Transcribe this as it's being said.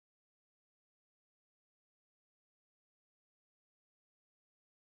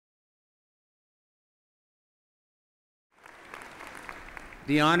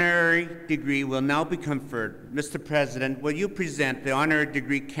The honorary degree will now be conferred. Mr. President, will you present the honorary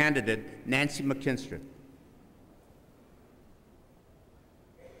degree candidate, Nancy McKinstry?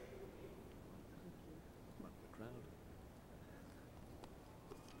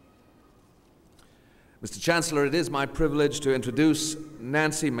 Mr. Chancellor, it is my privilege to introduce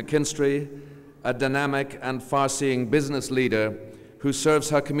Nancy McKinstry, a dynamic and far-seeing business leader who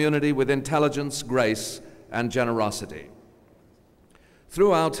serves her community with intelligence, grace, and generosity.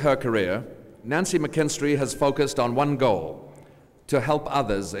 Throughout her career, Nancy McKinstry has focused on one goal: to help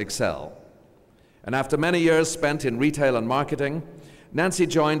others excel. And after many years spent in retail and marketing, Nancy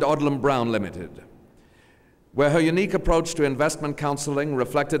joined Odlum Brown Limited, where her unique approach to investment counseling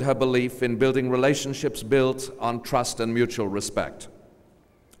reflected her belief in building relationships built on trust and mutual respect.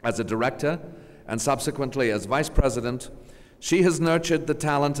 As a director, and subsequently as vice president, she has nurtured the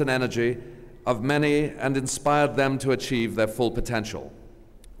talent and energy of many and inspired them to achieve their full potential.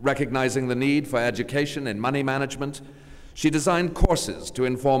 Recognizing the need for education in money management, she designed courses to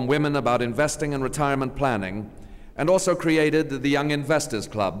inform women about investing and retirement planning, and also created the Young Investors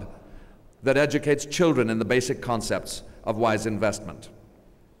Club that educates children in the basic concepts of wise investment.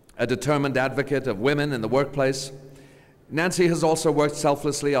 A determined advocate of women in the workplace, Nancy has also worked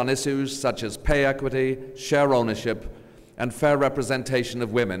selflessly on issues such as pay equity, share ownership, and fair representation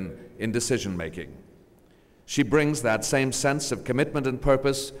of women in decision-making. She brings that same sense of commitment and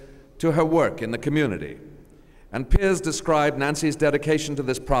purpose to her work in the community, and peers describe Nancy's dedication to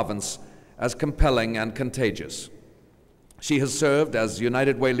this province as compelling and contagious. She has served as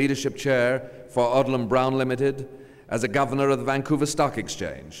United Way Leadership Chair for Odlum Brown Limited, as a governor of the Vancouver Stock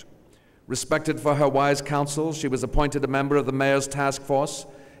Exchange. Respected for her wise counsel, she was appointed a member of the Mayor's Task Force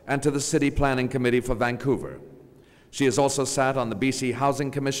and to the City Planning Committee for Vancouver. She has also sat on the BC Housing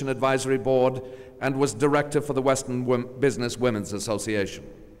Commission Advisory Board and was director for the Western Business Women's Association.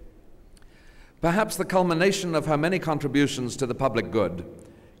 Perhaps the culmination of her many contributions to the public good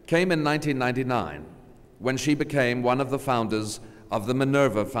came in 1999, when she became one of the founders of the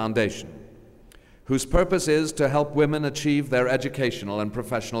Minerva Foundation, whose purpose is to help women achieve their educational and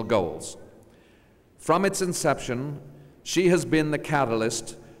professional goals. From its inception, she has been the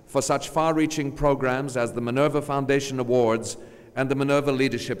catalyst for such far-reaching programs as the Minerva Foundation Awards and the Minerva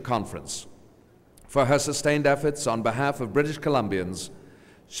Leadership Conference. For her sustained efforts on behalf of British Columbians,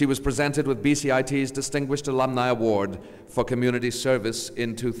 she was presented with BCIT's Distinguished Alumni Award for Community Service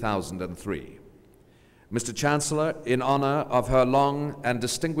in 2003. Mr. Chancellor, in honor of her long and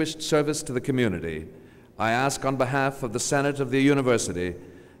distinguished service to the community, I ask on behalf of the Senate of the University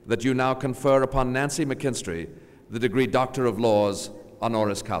that you now confer upon Nancy McKinstry the degree Doctor of Laws,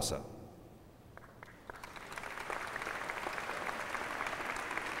 honoris causa.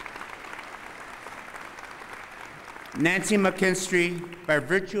 Nancy McKinstry, by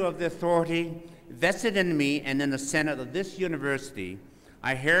virtue of the authority vested in me and in the Senate of this university,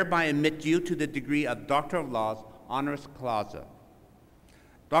 I hereby admit you to the degree of Doctor of Laws, honoris causa.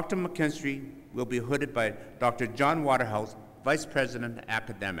 Dr. McKinstry will be hooded by Dr. John Waterhouse, Vice President,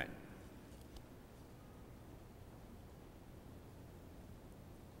 Academic.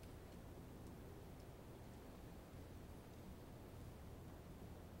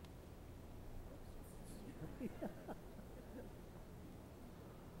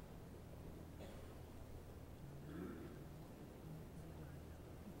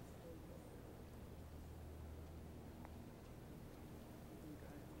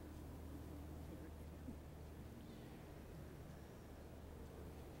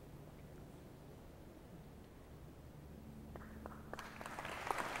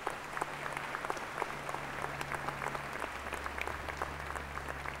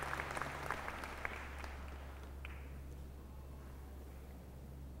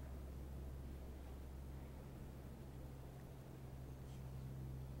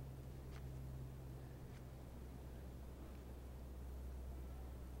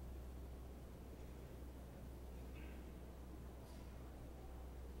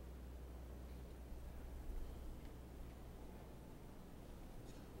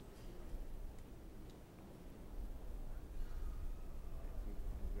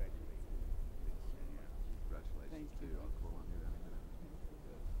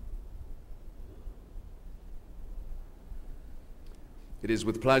 It is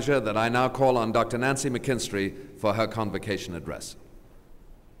with pleasure that I now call on Dr. Nancy McKinstry for her convocation address.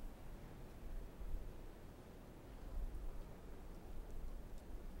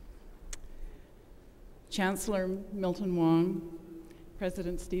 Chancellor Milton Wong,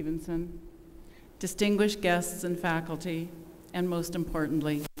 President Stevenson, distinguished guests and faculty, and most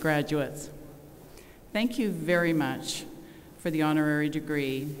importantly, graduates. Thank you very much for the honorary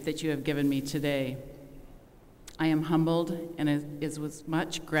degree that you have given me today. I am humbled, and it is with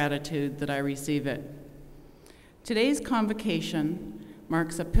much gratitude that I receive it. Today's convocation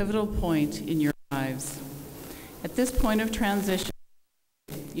marks a pivotal point in your lives. At this point of transition,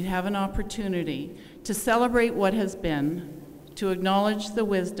 you have an opportunity to celebrate what has been, to acknowledge the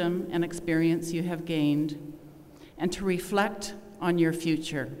wisdom and experience you have gained, and to reflect on your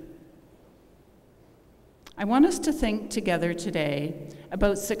future. I want us to think together today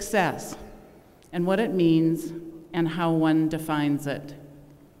about success and what it means and how one defines it.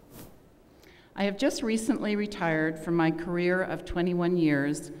 I have just recently retired from my career of 21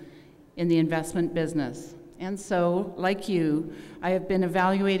 years in the investment business, and so, like you, I have been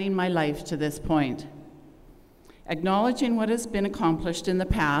evaluating my life to this point, acknowledging what has been accomplished in the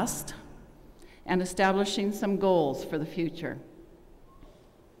past and establishing some goals for the future.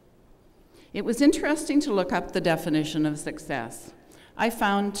 It was interesting to look up the definition of success. I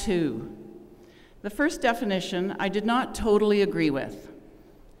found two. The first definition I did not totally agree with.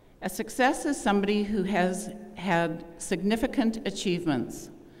 A success is somebody who has had significant achievements,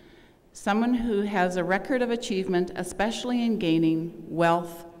 someone who has a record of achievement, especially in gaining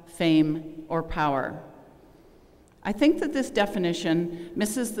wealth, fame, or power. I think that this definition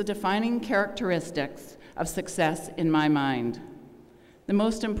misses the defining characteristics of success in my mind. The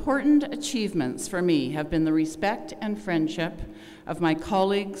most important achievements for me have been the respect and friendship of my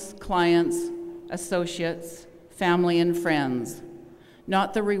colleagues, clients, associates, family, and friends,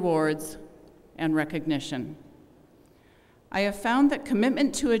 not the rewards and recognition. I have found that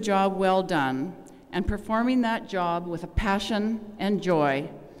commitment to a job well done and performing that job with a passion and joy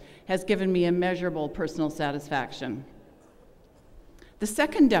has given me immeasurable personal satisfaction. The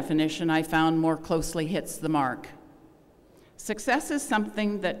second definition I found more closely hits the mark. Success is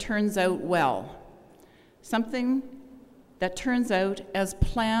something that turns out well, something that turns out as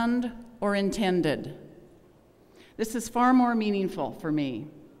planned or intended. This is far more meaningful for me.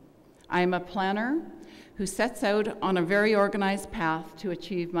 I am a planner who sets out on a very organized path to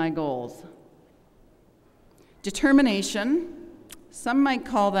achieve my goals. Determination, some might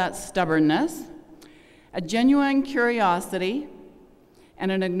call that stubbornness, a genuine curiosity,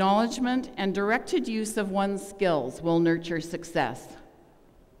 and an acknowledgement and directed use of one's skills will nurture success.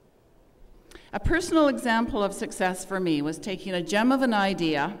 A personal example of success for me was taking a gem of an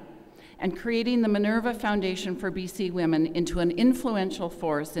idea and creating the Minerva Foundation for BC Women into an influential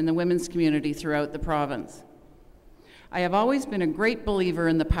force in the women's community throughout the province. I have always been a great believer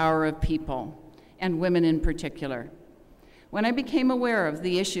in the power of people, and women in particular. When I became aware of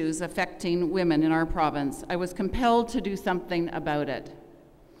the issues affecting women in our province, I was compelled to do something about it.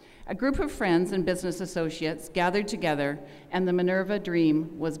 A group of friends and business associates gathered together, and the Minerva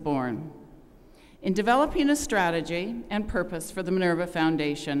Dream was born. In developing a strategy and purpose for the Minerva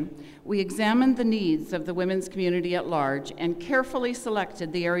Foundation, we examined the needs of the women's community at large and carefully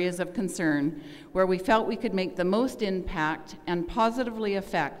selected the areas of concern where we felt we could make the most impact and positively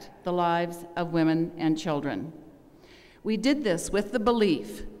affect the lives of women and children. We did this with the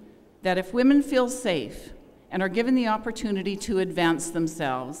belief that if women feel safe and are given the opportunity to advance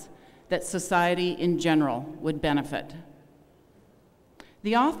themselves, that society in general would benefit.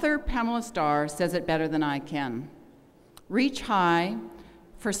 The author, Pamela Starr, says it better than I can. Reach high,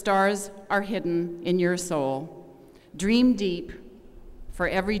 for stars are hidden in your soul. Dream deep, for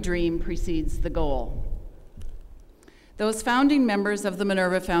every dream precedes the goal. Those founding members of the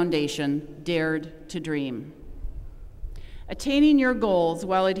Minerva Foundation dared to dream. Attaining your goals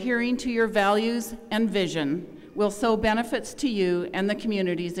while adhering to your values and vision will sow benefits to you and the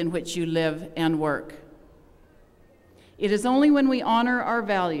communities in which you live and work. It is only when we honor our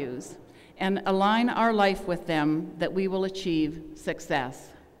values and align our life with them that we will achieve success.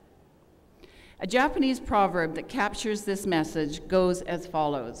 A Japanese proverb that captures this message goes as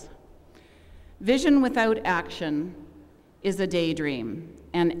follows: vision without action is a daydream,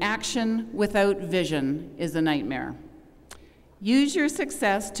 and action without vision is a nightmare. Use your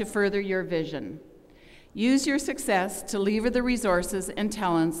success to further your vision. Use your success to lever the resources and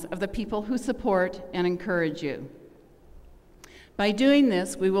talents of the people who support and encourage you. By doing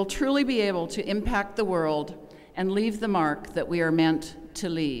this, we will truly be able to impact the world and leave the mark that we are meant to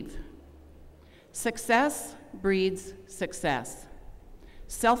leave. Success breeds success.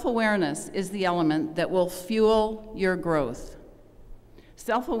 Self-awareness is the element that will fuel your growth.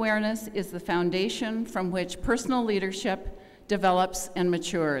 Self-awareness is the foundation from which personal leadership develops and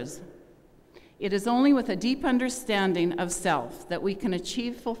matures. It is only with a deep understanding of self that we can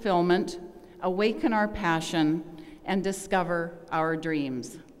achieve fulfillment, awaken our passion, and discover our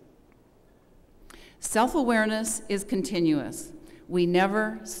dreams. Self-awareness is continuous. We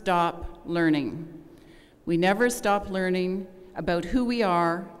never stop learning. We never stop learning about who we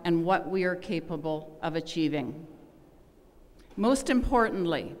are and what we are capable of achieving. Most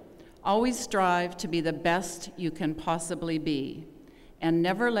importantly, always strive to be the best you can possibly be, and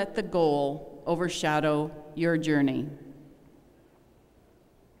never let the goal overshadow your journey.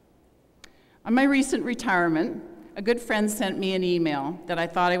 On my recent retirement, a good friend sent me an email that I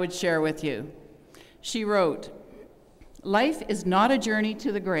thought I would share with you. She wrote, "Life is not a journey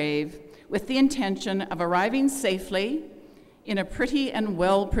to the grave with the intention of arriving safely in a pretty and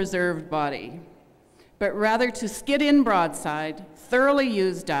well-preserved body, but rather to skid in broadside, thoroughly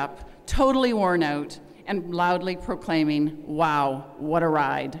used up, totally worn out, and loudly proclaiming, 'Wow, what a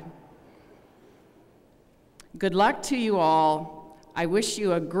ride.'" Good luck to you all. I wish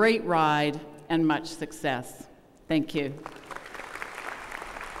you a great ride and much success. Thank you.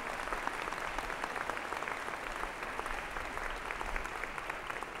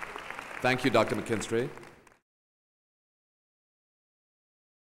 Thank you, Dr. McKinstry.